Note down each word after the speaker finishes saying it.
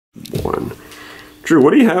one. Drew,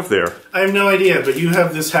 what do you have there? I have no idea, but you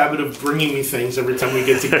have this habit of bringing me things every time we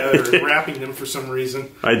get together and wrapping them for some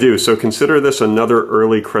reason. I do. So consider this another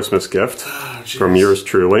early Christmas gift from yours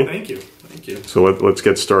truly. Thank you. Thank you. So let's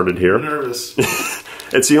get started here. I'm nervous.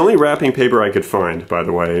 It's the only wrapping paper I could find, by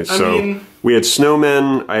the way. So we had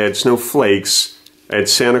snowmen, I had snowflakes, I had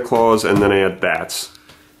Santa Claus, and then I had bats,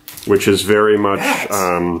 which is very much...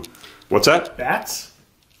 Bats? What's that? Bats?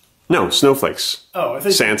 No, snowflakes. Oh, I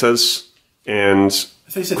think Santas and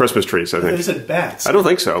Christmas trees, I think. They said bats. I don't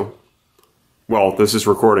think so. Well, this is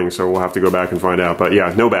recording, so we'll have to go back and find out. But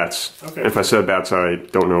yeah, no bats. Okay. If I said bats, I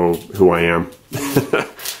don't know who I am.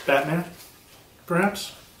 Batman,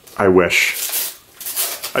 perhaps? I wish.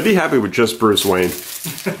 I'd be happy with just Bruce Wayne.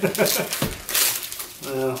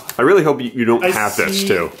 I really hope you don't have this,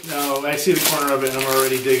 too. No, I see the corner of it, and I'm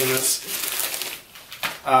already digging this.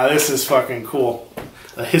 This is fucking cool.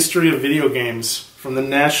 A history of video games from the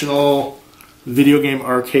National Video Game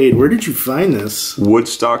Arcade. Where did you find this?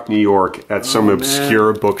 Woodstock, New York, at some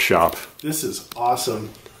obscure bookshop. This is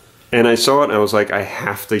awesome. And I saw it, and I was like, I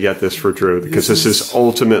have to get this for Drew, because this is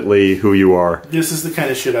ultimately who you are. This is the kind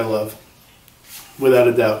of shit I love. Without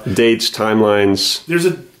a doubt. Dates, timelines.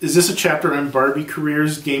 Is this a chapter on Barbie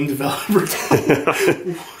careers, game developer? What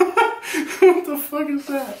the fuck is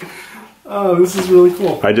that? Oh, this is really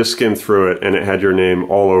cool. I just skimmed through it, and it had your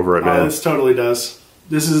name all over it, man. This totally does.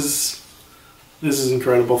 This is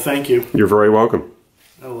incredible. Thank you. You're very welcome.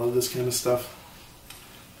 I love this kind of stuff.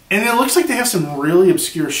 And it looks like they have some really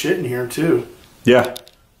obscure shit in here, too. Yeah.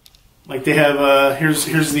 Like they have, here's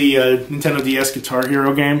the Nintendo DS Guitar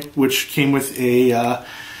Hero game, which came with a,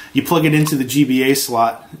 you plug it into the GBA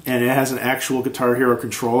slot, and it has an actual Guitar Hero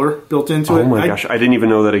controller built into it. Oh my gosh, I didn't even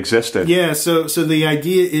know that existed. Yeah, so the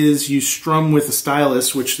idea is you strum with a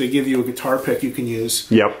stylus, which they give you a guitar pick you can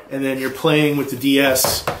use. Yep. And then you're playing with the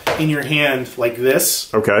DS in your hand like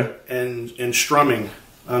this. Okay. And strumming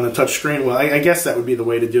on the touch screen. Well, I guess that would be the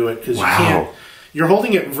way to do it, because you can't. You're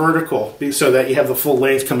holding it vertical so that you have the full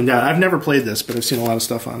length coming down. I've never played this, but I've seen a lot of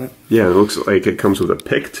stuff on it. Yeah, it looks like it comes with a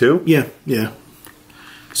pick, too. Yeah, yeah.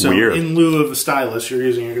 So weird. In lieu of a stylus, you're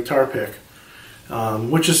using a guitar pick,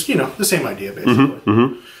 which is, the same idea, basically.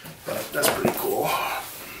 But that's pretty cool.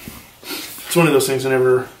 It's one of those things I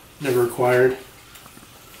never acquired.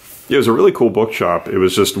 Yeah, it was a really cool bookshop. It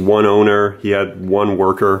was just one owner. He had one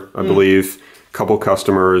worker, I believe, a couple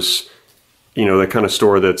customers. That kind of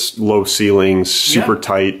store that's low ceilings, super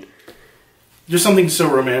tight. There's something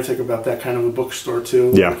so romantic about that kind of a bookstore,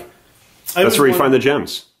 too. Yeah. That's where you find the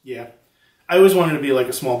gems. Yeah. I always wanted to be like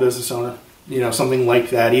a small business owner. Something like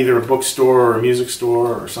that. Either a bookstore or a music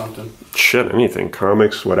store or something. Shit, anything.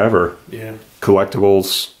 Comics, whatever. Yeah.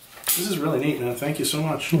 Collectibles. This is really neat, man. Thank you so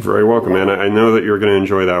much. You're very welcome, man. I know that you're going to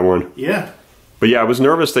enjoy that one. Yeah. But yeah, I was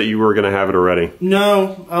nervous that you were going to have it already.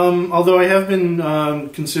 No, although I have been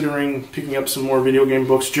considering picking up some more video game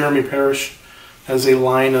books. Jeremy Parrish has a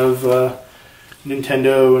line of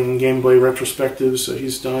Nintendo and Game Boy retrospectives that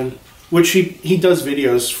he's done, which he does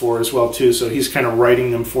videos for as well, too. So he's kind of writing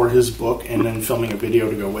them for his book and then filming a video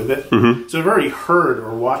to go with it. So I've already heard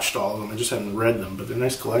or watched all of them. I just haven't read them, but they're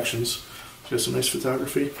nice collections. Got some nice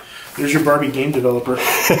photography. There's your Barbie game developer.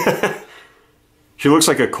 She looks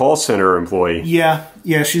like a call center employee. Yeah,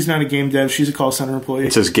 she's not a game dev. She's a call center employee.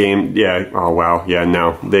 It says game, yeah. Oh, wow. Yeah,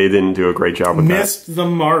 no. They didn't do a great job with that. Missed the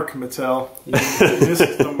mark, Mattel.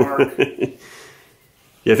 Missed the mark.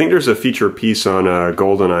 Yeah, I think there's a feature piece on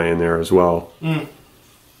GoldenEye in there as well.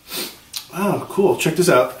 Oh, cool. Check this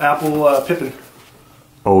out. Apple Pippin.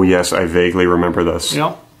 Oh, yes. I vaguely remember this.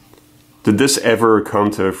 Yeah. Did this ever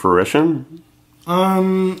come to fruition?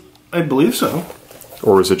 I believe so.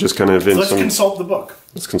 Or is it just kind of in Let's consult the book.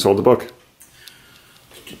 Let's consult the book.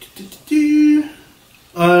 It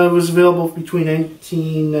was available between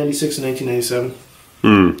 1996 and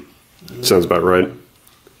 1997. Sounds about right.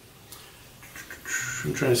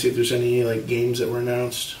 I'm trying to see if there's any games that were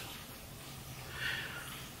announced.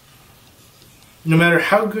 No matter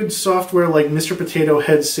how good software like Mr. Potato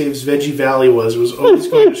Head Saves Veggie Valley was always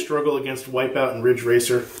going to struggle against Wipeout and Ridge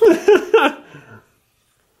Racer.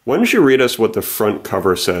 Why don't you read us what the front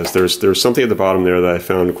cover says? There's something at the bottom there that I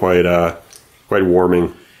found quite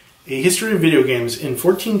warming. A history of video games in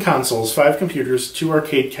 14 consoles, 5 computers, 2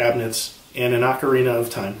 arcade cabinets, and an ocarina of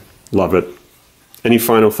time. Love it. Any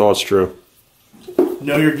final thoughts, Drew?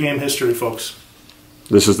 Know your game history, folks.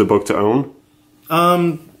 This is the book to own?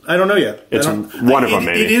 I don't know yet. It's one of them,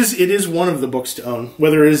 maybe. It is one of the books to own.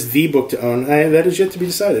 Whether it is the book to own, that is yet to be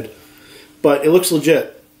decided. But it looks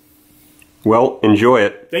legit. Well, enjoy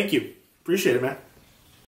it. Thank you. Appreciate it, man.